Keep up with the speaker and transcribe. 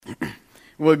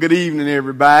Well, good evening,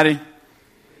 everybody.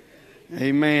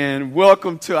 Amen.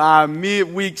 Welcome to our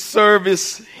midweek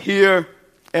service here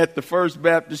at the First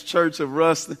Baptist Church of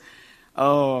Ruston.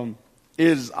 It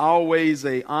is always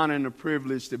an honor and a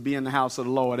privilege to be in the house of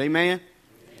the Lord. Amen?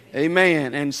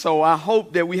 Amen. And so I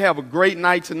hope that we have a great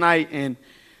night tonight, and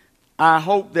I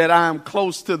hope that I'm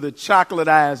close to the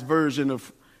chocolatized version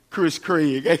of Chris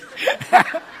Craig.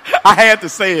 I had to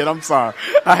say it. I'm sorry.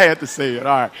 I had to say it.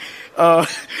 All right.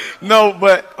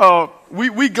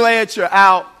 We glad you're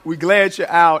out. We glad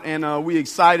you're out, and we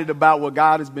excited about what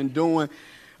God has been doing.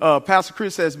 Pastor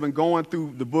Chris has been going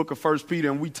through the book of 1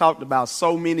 Peter, and we talked about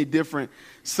so many different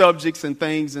subjects and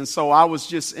things. And so I was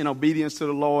just in obedience to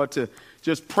the Lord to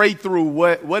just pray through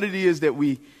what it is that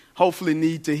we hopefully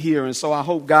need to hear. And so I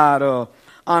hope God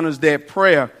honors that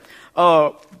prayer.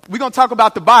 We're going to talk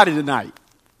about the body tonight.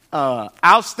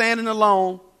 Outstanding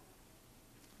alone,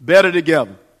 better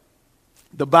together.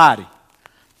 The body.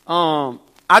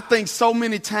 I think so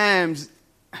many times,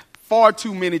 far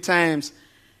too many times,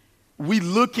 we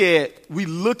look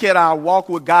at our walk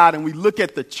with God, and we look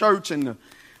at the church, and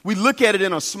we look at it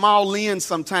in a small lens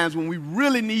sometimes, when we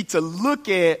really need to look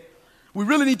at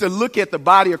the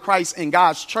body of Christ and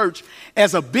God's church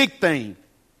as a big thing.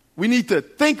 We need to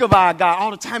think of our God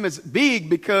all the time as big,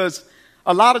 because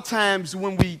a lot of times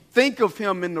when we think of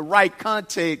him in the right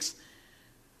context,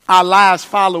 our lives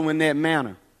follow in that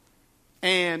manner.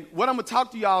 And what I'm going to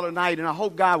talk to y'all tonight, and I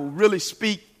hope God will really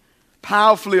speak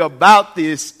powerfully about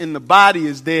this in the body,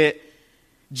 is that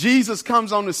Jesus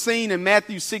comes on the scene in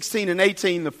Matthew 16 and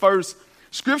 18. The first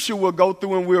scripture we'll go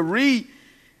through and we'll read.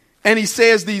 And he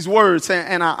says these words,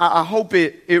 and I hope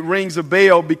it rings a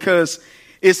bell, because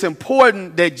it's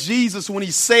important that Jesus, when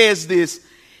he says this,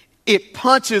 it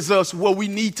punches us where we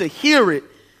need to hear it,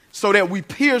 so that we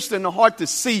pierced in the heart to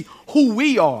see who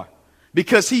we are.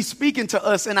 Because he's speaking to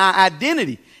us in our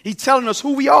identity. He's telling us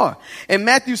who we are. In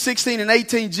Matthew 16 and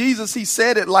 18, Jesus, he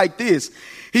said it like this.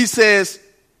 He says,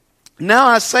 "Now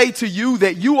I say to you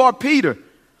that you are Peter,"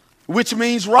 which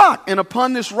means rock. "And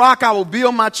upon this rock I will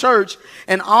build my church,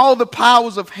 and all the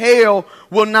powers of hell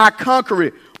will not conquer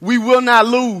it." We will not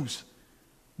lose.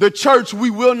 The church, we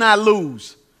will not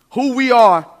lose. Who we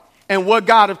are and what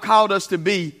God has called us to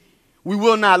be, we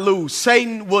will not lose.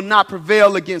 Satan will not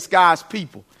prevail against God's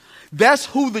people. That's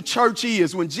who the church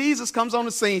is. When Jesus comes on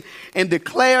the scene and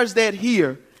declares that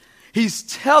here, he's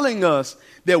telling us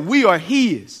that we are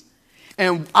his.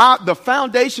 And the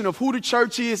foundation of who the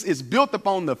church is built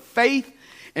upon the faith,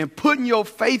 and putting your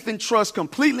faith and trust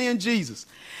completely in Jesus,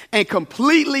 and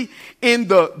completely in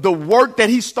the work that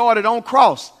he started on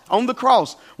the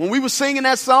cross. When we were singing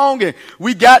that song and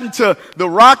we got into the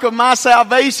rock of my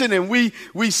salvation, and we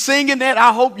singing that,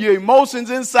 I hope your emotions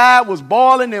inside was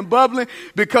boiling and bubbling,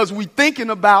 because we thinking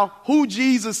about who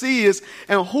Jesus is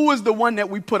and who is the one that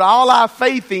we put all our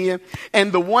faith in,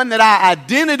 and the one that our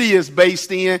identity is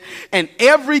based in, and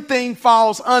everything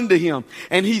falls under him.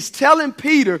 And he's telling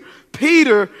Peter,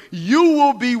 you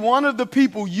will be one of the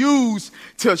people used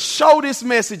to show this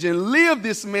message and live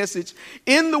this message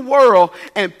in the world,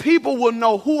 and people will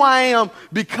know who I am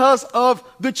because of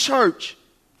the church.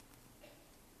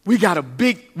 We got a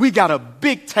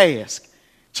big task,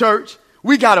 church.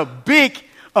 We got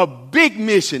a big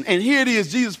mission. And here it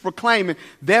is, Jesus proclaiming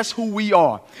that's who we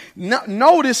are.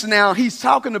 Notice now, he's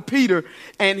talking to Peter,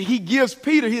 and he gives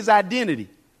Peter his identity.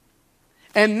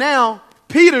 And now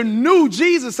Peter knew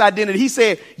Jesus' identity. He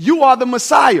said, "You are the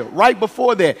Messiah." Right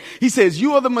before that, he says,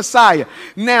 "You are the Messiah."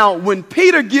 Now, when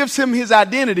Peter gives him his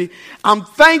identity, I'm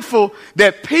thankful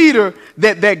that Peter,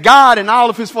 that God and all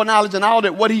of his foreknowledge and all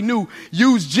that what he knew,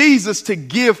 used Jesus to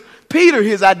give Peter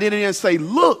his identity and say,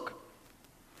 "Look,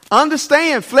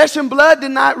 understand, flesh and blood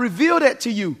did not reveal that to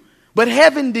you, but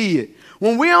heaven did."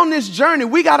 When we're on this journey,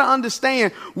 we got to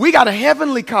understand we got a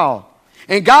heavenly call.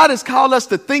 And God has called us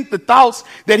to think the thoughts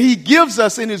that he gives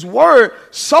us in his word,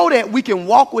 so that we can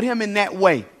walk with him in that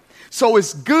way. So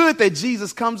it's good that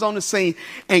Jesus comes on the scene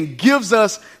and gives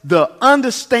us the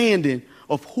understanding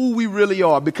of who we really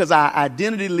are, because our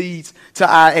identity leads to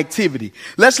our activity.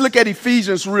 Let's look at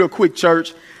Ephesians real quick,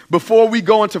 church, before we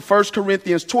go into 1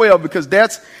 Corinthians 12, because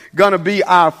that's going to be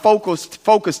our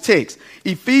focus text.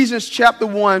 Ephesians chapter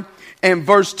 1 and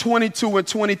verse 22 and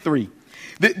 23.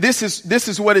 This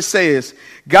is what it says.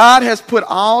 "God has put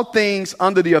all things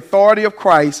under the authority of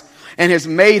Christ, and has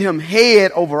made him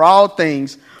head over all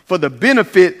things for the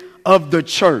benefit of the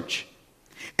church.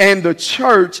 And the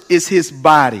church is his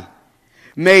body,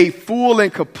 made full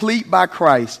and complete by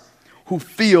Christ, who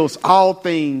fills all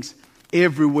things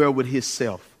everywhere with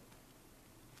himself."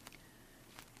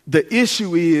 The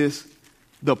issue is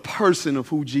the person of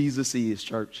who Jesus is,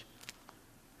 church.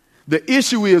 The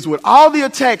issue is with all the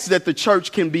attacks that the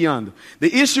church can be under.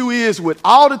 The issue is with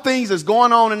all the things that's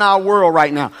going on in our world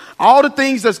right now. All the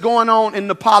things that's going on in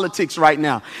the politics right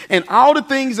now. And all the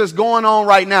things that's going on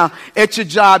right now at your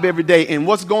job every day. And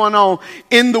what's going on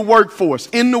in the workforce,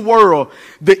 in the world.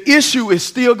 The issue is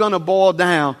still going to boil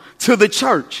down to the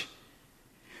church.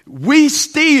 We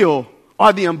still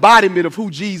are the embodiment of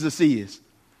who Jesus is.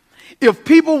 If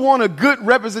people want a good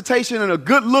representation and a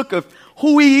good look of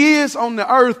who he is on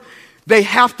the earth, they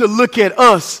have to look at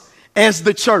us as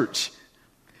the church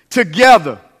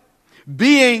together,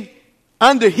 being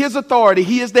under his authority.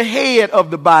 He is the head of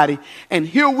the body. And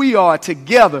here we are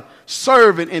together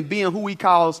serving and being who he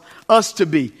calls us to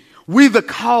be. We the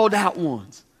called out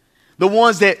ones, the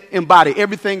ones that embody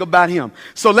everything about him.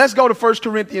 So let's go to 1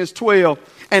 Corinthians 12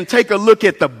 and take a look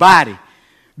at the body,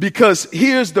 because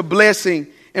here's the blessing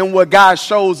and what God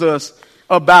shows us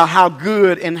about how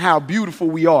good and how beautiful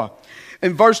we are.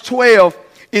 In verse 12,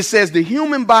 it says the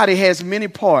human body has many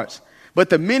parts, but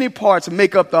the many parts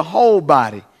make up the whole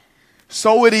body.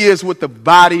 So it is with the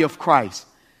body of Christ.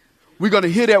 We're going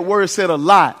to hear that word said a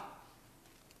lot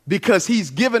because he's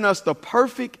given us the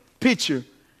perfect picture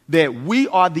that we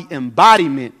are the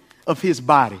embodiment of his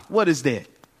body. What is that?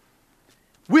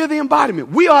 We're the embodiment.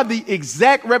 We are the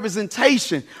exact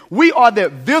representation. We are the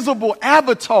visible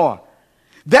avatar.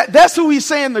 That's who he's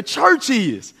saying the church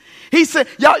is. He said,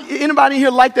 y'all, anybody in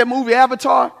here like that movie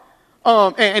Avatar?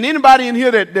 And anybody in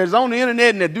here that's on the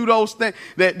internet and that do those things,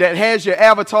 that has your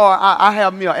avatar. I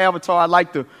have me an avatar. I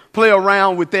like to play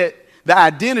around with that, the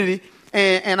identity,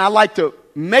 and I like to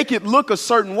make it look a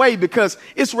certain way because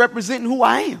it's representing who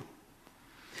I am.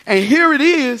 And here it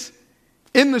is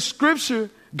in the scripture,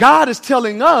 God is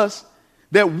telling us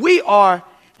that we are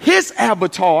his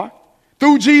avatar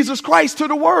through Jesus Christ to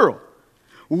the world.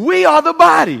 We are the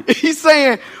body. He's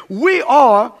saying we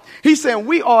are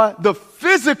the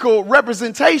physical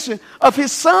representation of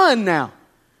his son now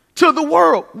to the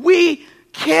world. We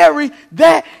carry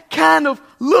that kind of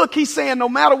look. He's saying no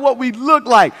matter what we look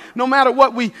like, no matter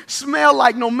what we smell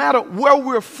like, no matter where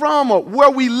we're from or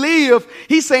where we live,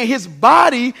 he's saying his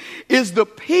body is the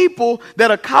people that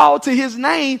are called to his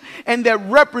name and that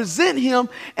represent him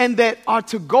and that are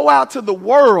to go out to the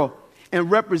world and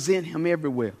represent him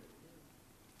everywhere.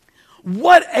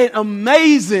 What an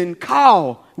amazing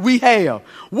call we have.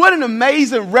 What an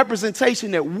amazing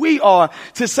representation that we are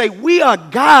to say we are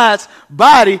God's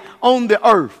body on the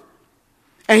earth.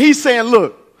 And he's saying,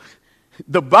 look,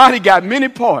 the body got many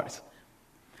parts.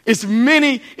 It's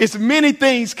many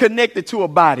things connected to a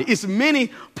body. It's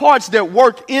many parts that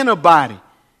work in a body.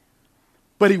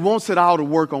 But he wants it all to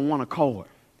work on one accord.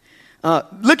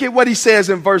 Look at what he says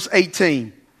in verse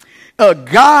 18.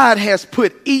 God has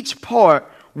put each part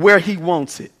where he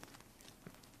wants it.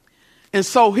 And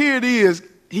so here it is.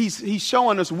 He's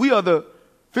showing us we are the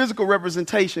physical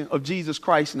representation of Jesus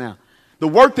Christ now. The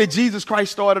work that Jesus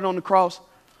Christ started on the cross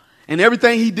and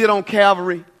everything he did on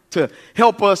Calvary to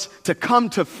help us to come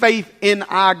to faith in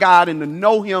our God and to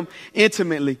know him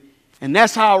intimately. And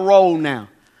that's our role now.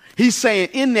 He's saying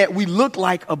in that we look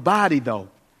like a body though.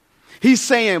 He's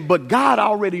saying, but God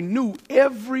already knew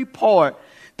every part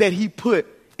that he put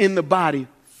in the body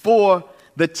for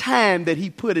the time that he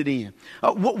put it in.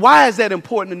 Why is that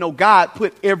important to know God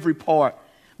put every part?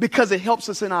 Because it helps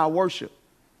us in our worship.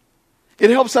 It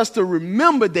helps us to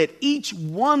remember that each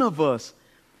one of us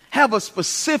have a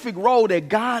specific role that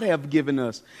God have given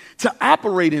us to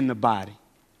operate in the body.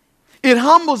 It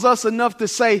humbles us enough to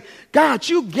say, God,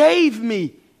 you gave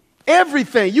me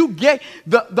everything. You gave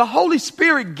the Holy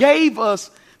Spirit gave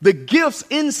us the gifts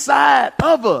inside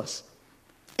of us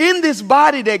in this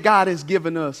body that God has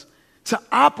given us to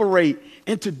operate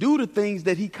and to do the things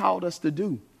that he called us to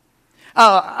do.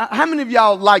 How many of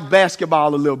y'all like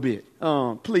basketball a little bit?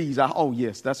 Please. Oh,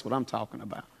 yes, that's what I'm talking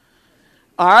about.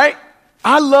 All right.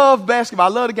 I love basketball.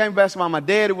 I love the game of basketball. My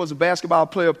daddy was a basketball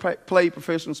player, played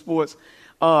professional sports.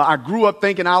 I grew up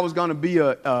thinking I was going to be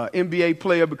a NBA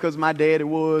player because my daddy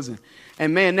was.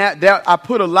 And man, that I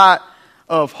put a lot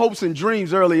of hopes and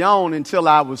dreams early on until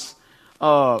I was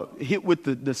hit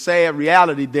with the sad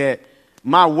reality that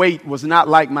my weight was not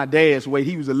like my dad's weight.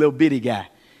 He was a little bitty guy.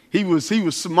 He was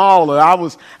smaller. I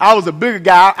was a bigger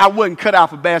guy. I wasn't cut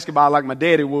out for basketball like my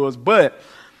daddy was. But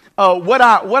what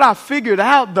I figured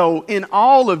out though in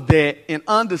all of that and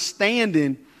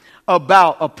understanding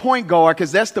about a point guard,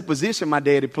 because that's the position my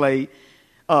daddy played,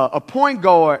 a point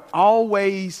guard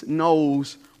always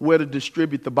knows where to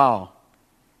distribute the ball.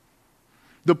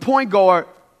 The point guard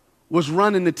was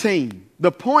running the team.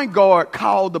 The point guard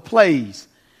called the plays.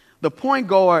 The point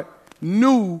guard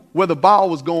knew where the ball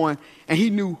was going, and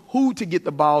he knew who to get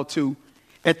the ball to,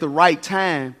 at the right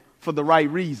time for the right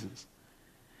reasons.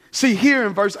 See, here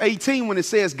in verse 18, when it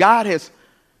says God has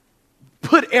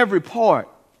put every part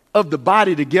of the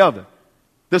body together,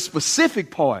 the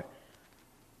specific part,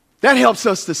 that helps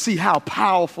us to see how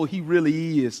powerful he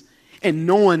really is in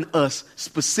knowing us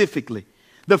specifically.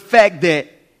 The fact that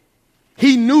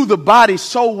he knew the body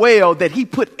so well that he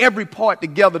put every part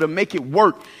together to make it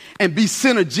work and be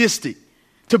synergistic,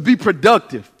 to be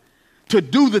productive, to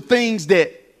do the things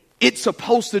that it's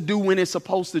supposed to do when it's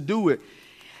supposed to do it.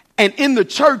 And in the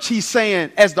church, he's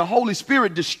saying, as the Holy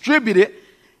Spirit distributed,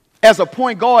 as a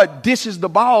point guard dishes the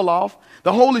ball off,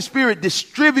 the Holy Spirit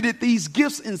distributed these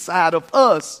gifts inside of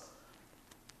us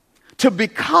to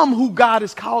become who God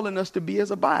is calling us to be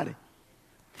as a body.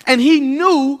 And he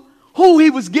knew who he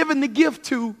was giving the gift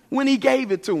to when he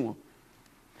gave it to him.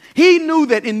 He knew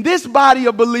that in this body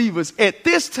of believers, at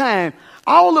this time,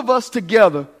 all of us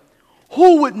together,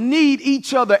 who would need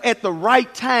each other at the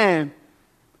right time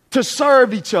to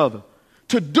serve each other,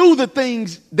 to do the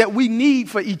things that we need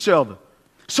for each other,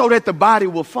 so that the body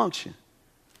will function,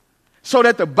 so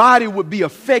that the body would be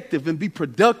effective and be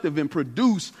productive and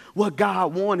produce what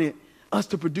God wanted us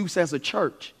to produce as a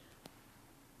church.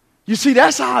 You see,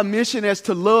 that's our mission, as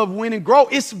to love, win, and grow.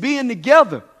 It's being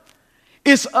together.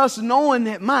 It's us knowing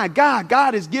that, my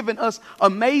God has given us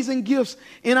amazing gifts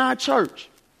in our church,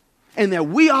 and that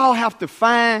we all have to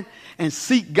find and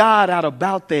seek God out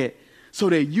about that, so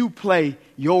that you play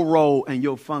your role and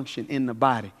your function in the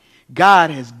body. God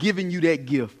has given you that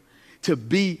gift to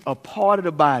be a part of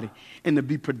the body and to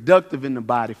be productive in the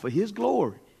body for his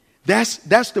glory.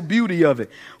 That's the beauty of it.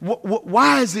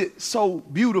 Why is it so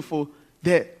beautiful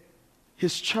that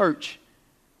his church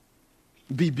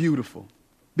be beautiful?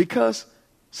 Because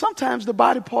sometimes the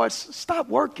body parts stop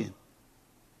working.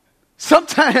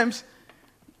 Sometimes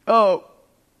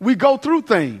we go through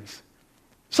things.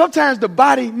 Sometimes the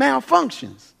body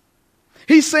malfunctions.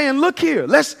 He's saying, look here,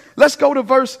 let's go to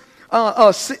verse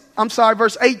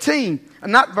 18.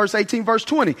 Not verse 18, verse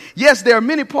 20. Yes, there are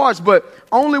many parts, but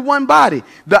only one body.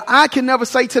 The eye can never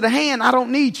say to the hand, I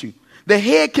don't need you. The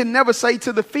head can never say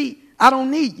to the feet, I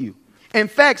don't need you. In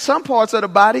fact, some parts of the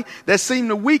body that seem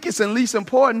the weakest and least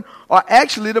important are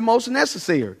actually the most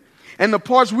necessary. And the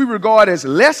parts we regard as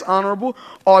less honorable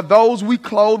are those we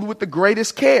clothe with the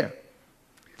greatest care.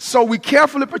 So we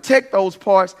carefully protect those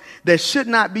parts that should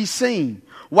not be seen,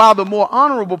 while the more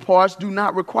honorable parts do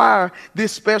not require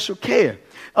this special care.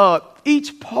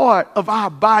 Each part of our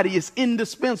body is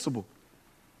indispensable.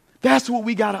 That's what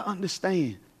we got to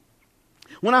understand.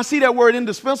 When I see that word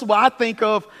indispensable, I think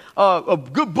of a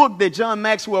good book that John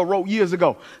Maxwell wrote years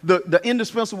ago, The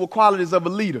Indispensable Qualities of a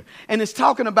Leader. And it's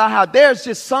talking about how there's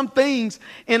just some things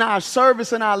in our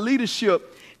service and our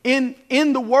leadership in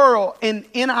the world and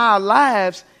in our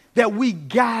lives that we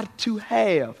got to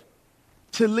have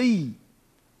to lead.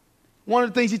 One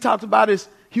of the things he talked about is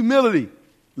humility,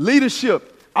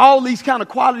 leadership, all these kind of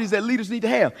qualities that leaders need to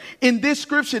have. In this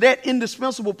scripture, that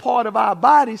indispensable part of our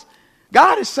bodies,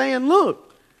 God is saying,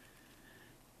 look,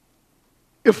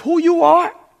 if who you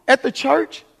are at the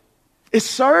church is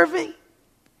serving,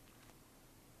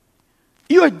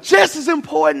 you are just as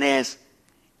important as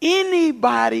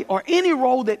anybody or any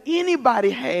role that anybody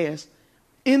has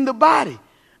in the body,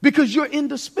 because you're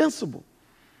indispensable.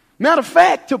 Matter of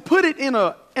fact, to put it in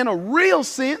a real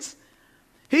sense,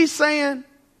 he's saying,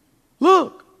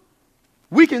 look,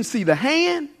 we can see the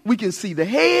hand, we can see the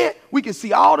head, we can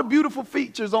see all the beautiful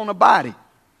features on the body.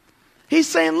 He's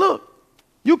saying, look,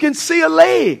 you can see a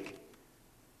leg.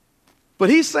 But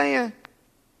he's saying,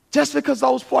 just because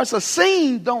those parts are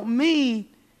seen don't mean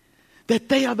that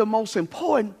they are the most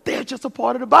important. They're just a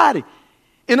part of the body.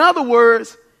 In other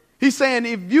words, he's saying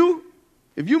if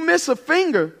you miss a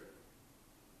finger,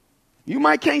 you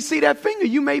might can't see that finger.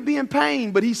 You may be in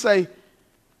pain, but he say,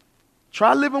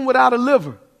 try living without a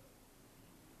liver.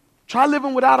 Try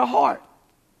living without a heart.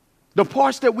 The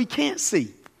parts that we can't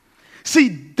see. See,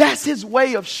 that's his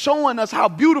way of showing us how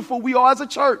beautiful we are as a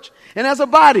church and as a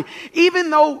body. Even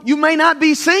though you may not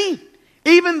be seen,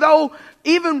 even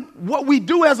what we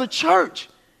do as a church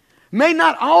may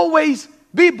not always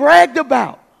be bragged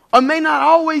about or may not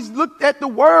always look at the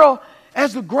world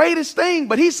as the greatest thing.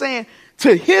 But he's saying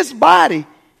to his body,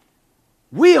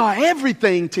 we are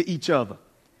everything to each other.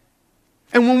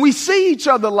 And when we see each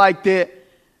other like that,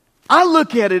 I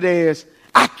look at it as,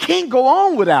 I can't go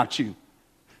on without you.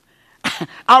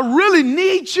 I really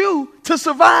need you to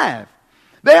survive.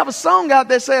 They have a song out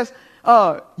that says,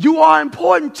 you are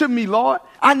important to me, Lord.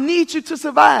 I need you to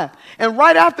survive. And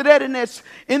right after that,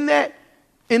 in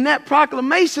that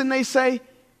proclamation, they say,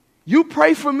 you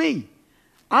pray for me.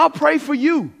 I'll pray for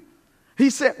you. He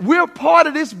said, we're part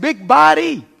of this big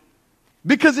body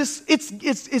because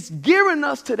it's gearing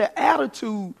us to the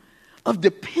attitude of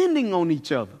depending on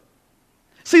each other.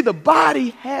 See, the body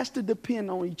has to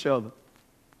depend on each other.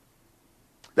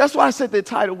 That's why I said the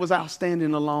title was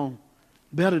Outstanding Alone,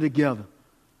 Better Together.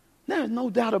 There's no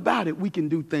doubt about it we can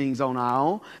do things on our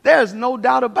own. There's no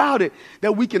doubt about it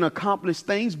that we can accomplish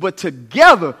things, but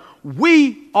together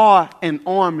we are an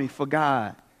army for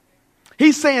God.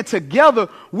 He's saying together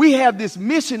we have this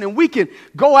mission and we can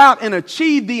go out and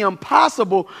achieve the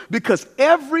impossible because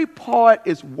every part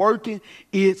is working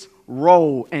its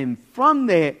role. And from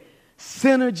that,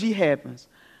 synergy happens,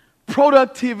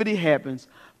 productivity happens,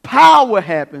 power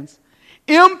happens,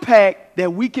 impact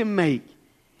that we can make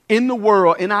in the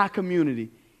world, in our community.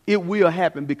 It will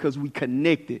happen because we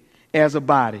connected as a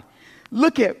body.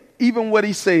 Look at even what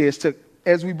he says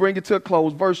as we bring it to a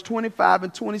close, verse 25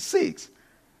 and 26.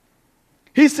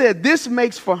 He said, this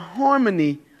makes for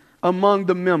harmony among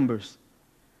the members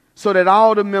so that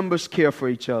all the members care for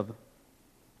each other.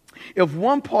 If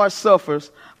one part suffers,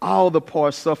 all the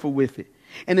parts suffer with it.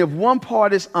 And if one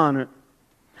part is honored,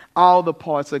 all the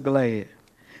parts are glad.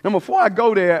 Now, before I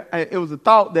go there, it was a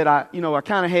thought that I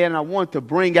kind of had and I wanted to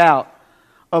bring out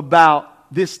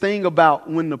about this thing about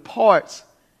when the parts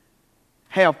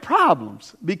have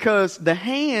problems, because the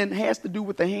hand has to do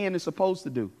what the hand is supposed to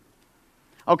do.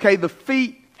 Okay, the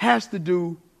feet has to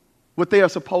do what they are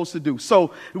supposed to do.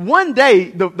 So one day,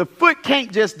 the foot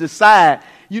can't just decide,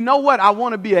 you know what, I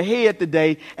want to be a head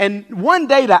today. And one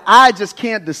day the eye just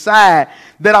can't decide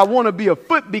that I want to be a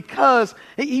foot, because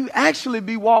he actually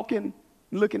be walking,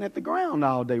 looking at the ground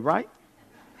all day, right?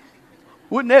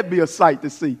 Wouldn't that be a sight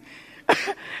to see?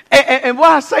 and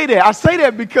why I say that? I say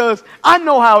that because I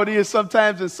know how it is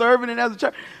sometimes in serving and as a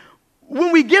church.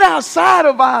 When we get outside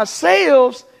of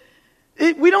ourselves,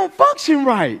 we don't function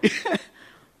right.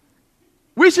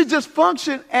 We should just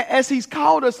function as he's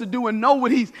called us to do and know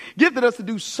what he's gifted us to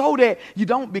do, so that you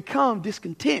don't become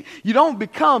discontent. You don't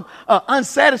become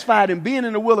unsatisfied in being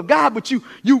in the will of God, but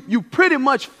you pretty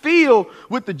much feel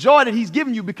with the joy that he's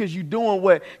given you because you're doing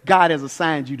what God has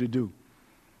assigned you to do.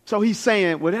 So he's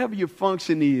saying, whatever your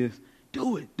function is,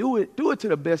 do it to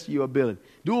the best of your ability.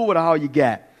 Do it with all you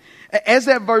got. As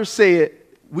that verse said,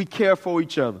 we care for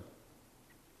each other.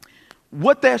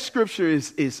 What that scripture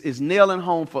is nailing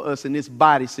home for us in this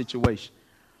body situation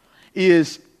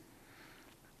is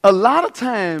a lot of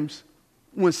times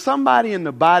when somebody in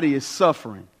the body is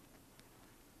suffering,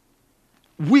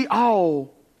 we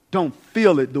all don't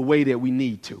feel it the way that we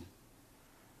need to.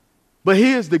 But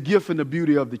here's the gift and the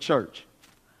beauty of the church.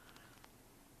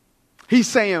 He's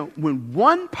saying when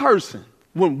one person,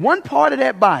 when one part of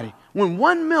that body, when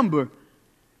one member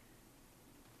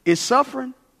is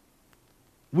suffering,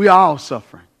 we are all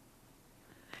suffering.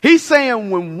 He's saying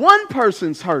when one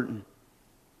person's hurting,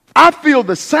 I feel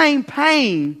the same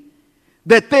pain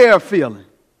that they're feeling.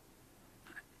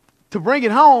 To bring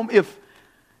it home, if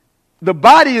the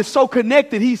body is so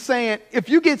connected, he's saying if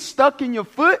you get stuck in your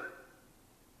foot,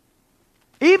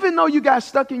 even though you got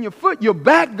stuck in your foot, your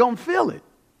back gonna feel it.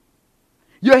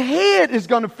 Your head is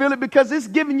gonna feel it because it's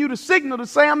giving you the signal to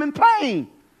say I'm in pain.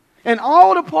 And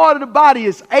all the part of the body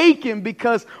is aching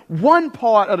because one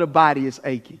part of the body is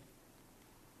aching.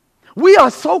 We are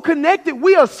so connected.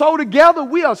 We are so together.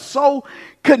 We are so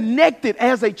connected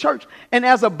as a church and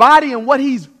as a body. And what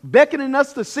he's beckoning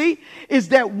us to see is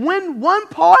that when one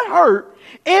part hurt,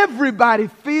 everybody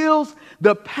feels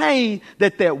the pain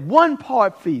that one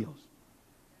part feels.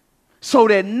 So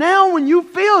that now when you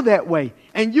feel that way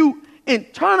and you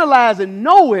internalize and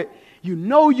know it, you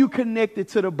know you connected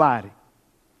to the body.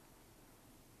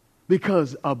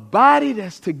 Because a body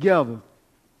that's together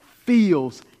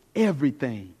feels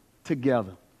everything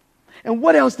together. And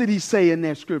what else did he say in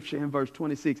that scripture in verse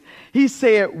 26? He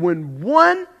said, when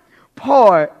one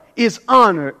part is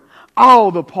honored,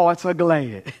 all the parts are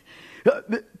glad.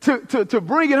 To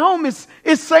bring it home,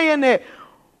 it's saying that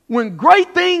when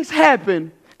great things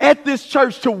happen at this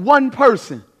church to one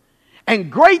person, and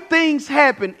great things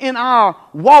happen in our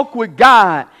walk with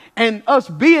God, and us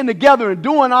being together and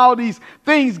doing all these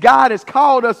things God has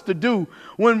called us to do,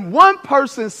 when one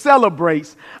person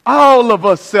celebrates, all of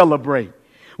us celebrate.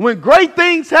 When great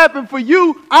things happen for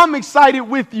you, I'm excited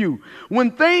with you.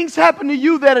 When things happen to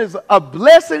you that is a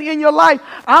blessing in your life,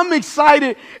 I'm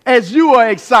excited as you are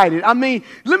excited. I mean,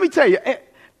 let me tell you,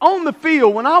 on the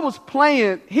field, when I was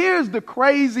playing, here's the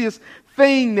craziest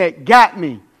thing that got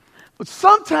me. But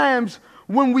sometimes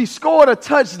when we scored a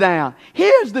touchdown,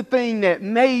 here's the thing that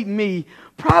made me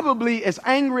probably as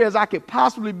angry as I could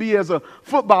possibly be as a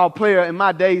football player in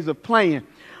my days of playing.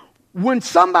 When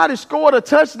somebody scored a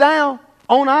touchdown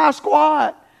on our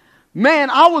squad, man,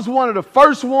 I was one of the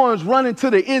first ones running to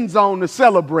the end zone to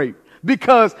celebrate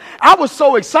because I was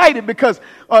so excited because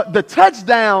the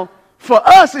touchdown for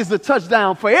us is the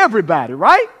touchdown for everybody,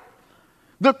 right?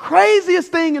 The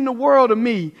craziest thing in the world to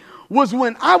me was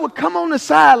when I would come on the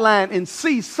sideline and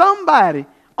see somebody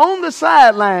on the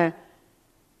sideline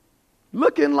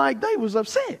looking like they was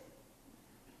upset.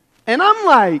 And I'm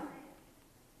like,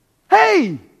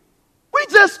 hey, we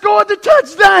just scored the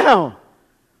touchdown.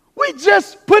 We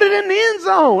just put it in the end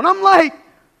zone. I'm like,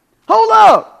 hold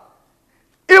up.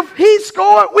 If he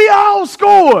scored, we all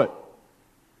scored.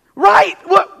 Right?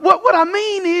 What I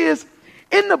mean is,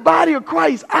 in the body of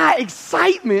Christ, our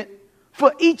excitement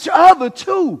for each other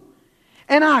too,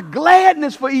 and our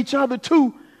gladness for each other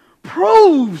too,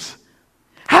 proves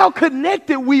how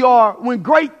connected we are when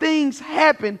great things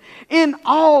happen in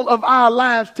all of our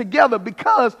lives together.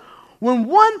 Because when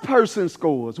one person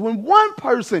scores, when one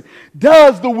person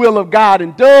does the will of God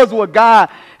and does what God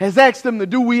has asked them to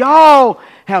do, we all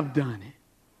have done it.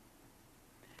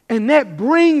 And that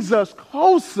brings us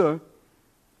closer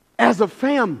as a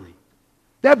family.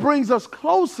 That brings us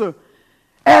closer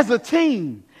as a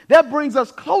team. That brings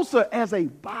us closer as a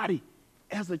body,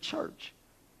 as a church.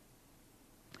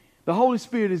 The Holy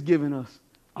Spirit has given us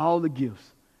all the gifts.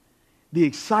 The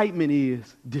excitement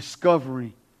is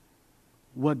discovering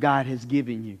what God has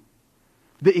given you.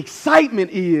 The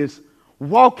excitement is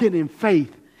walking in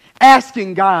faith,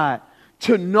 asking God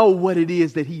to know what it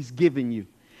is that He's given you.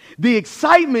 The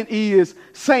excitement is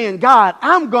saying, God,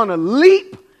 I'm going to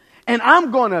leap and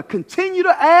I'm going to continue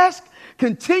to ask,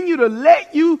 continue to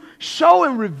let you show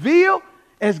and reveal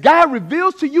as God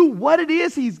reveals to you what it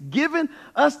is He's given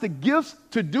us the gifts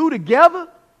to do together,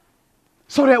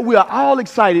 so that we are all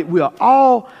excited. We are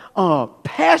all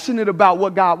passionate about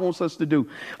what God wants us to do.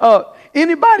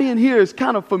 Anybody in here is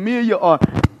kind of familiar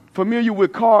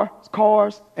with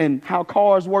cars and how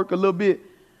cars work a little bit?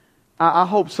 I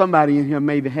hope somebody in here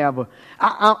maybe have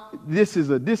this is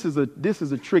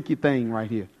a tricky thing right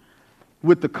here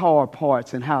with the car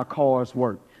parts and how cars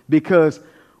work, because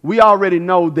we already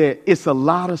know that it's a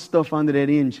lot of stuff under that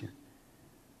engine.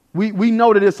 We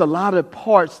know that it's a lot of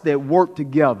parts that work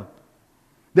together.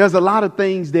 There's a lot of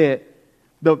things that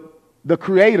the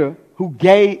creator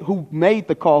who made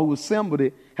the car, who assembled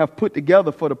it, have put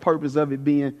together for the purpose of it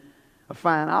being a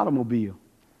fine automobile.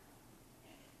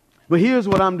 But here's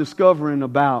what I'm discovering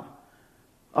about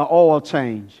an oil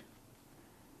change.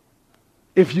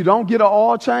 If you don't get an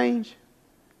oil change,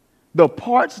 the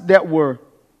parts that were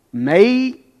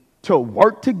made to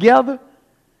work together,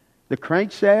 the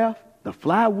crankshaft, the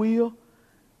flywheel,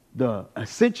 the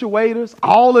accentuators,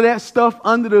 all of that stuff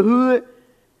under the hood,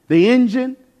 the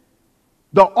engine,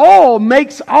 the oil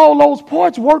makes all those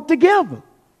parts work together.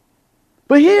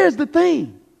 But here's the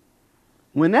thing.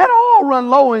 When that oil run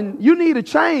low and you need a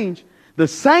change, the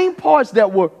same parts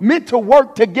that were meant to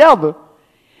work together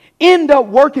end up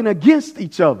working against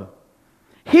each other.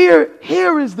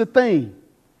 Here is the thing.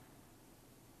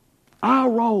 Our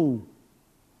role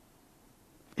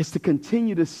is to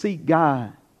continue to seek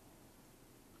God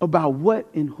about what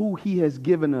and who He has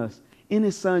given us in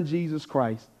His Son Jesus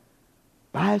Christ,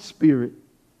 by His Spirit,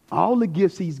 all the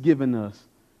gifts He's given us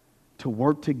to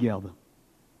work together.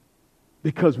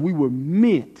 Because we were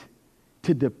meant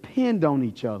to depend on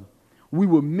each other. We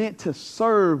were meant to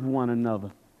serve one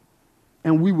another.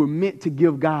 And we were meant to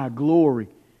give God glory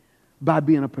by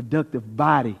being a productive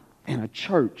body and a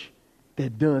church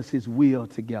that does His will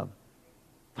together.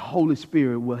 The Holy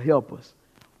Spirit will help us.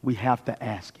 We have to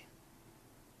ask Him.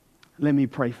 Let me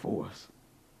pray for us.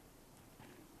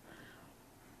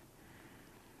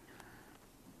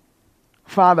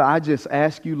 Father, I just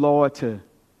ask you, Lord, to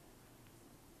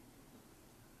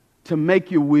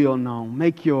make your will known,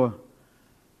 make your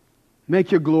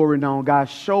glory known. God,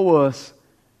 show us,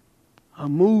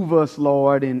 move us,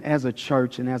 Lord, and as a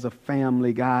church and as a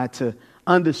family, God, to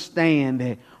understand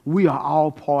that we are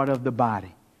all part of the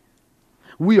body.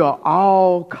 We are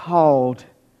all called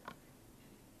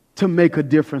to make a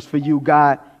difference for you,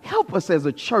 God. Help us as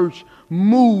a church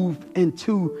move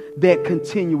into that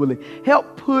continually.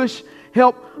 Help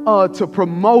to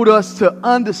promote us to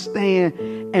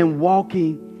understand and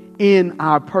walking in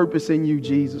our purpose in you,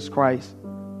 Jesus Christ.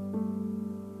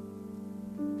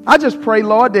 I just pray,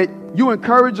 Lord, that you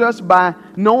encourage us by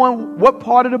knowing what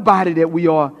part of the body that we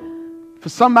are. For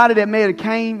somebody that may have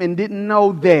came and didn't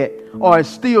know that, or is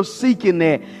still seeking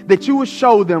that you would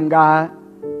show them, God.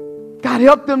 God,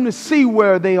 help them to see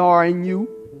where they are in you.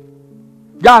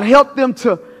 God, help them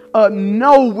to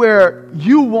know where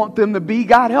you want them to be.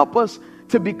 God, help us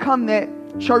to become that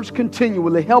church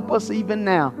continually. Help us even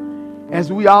now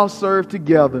as we all serve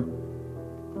together.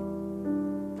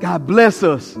 God, bless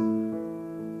us.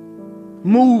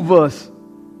 Move us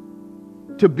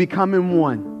to becoming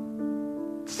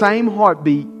one. Same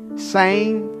heartbeat,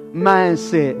 same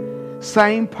mindset,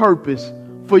 same purpose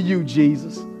for you,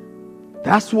 Jesus.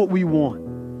 That's what we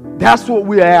want. That's what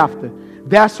we're after.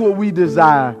 That's what we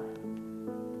desire.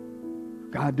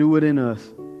 God, do it in us.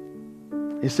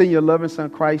 It's in your loving Son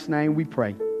Christ's name we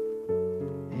pray.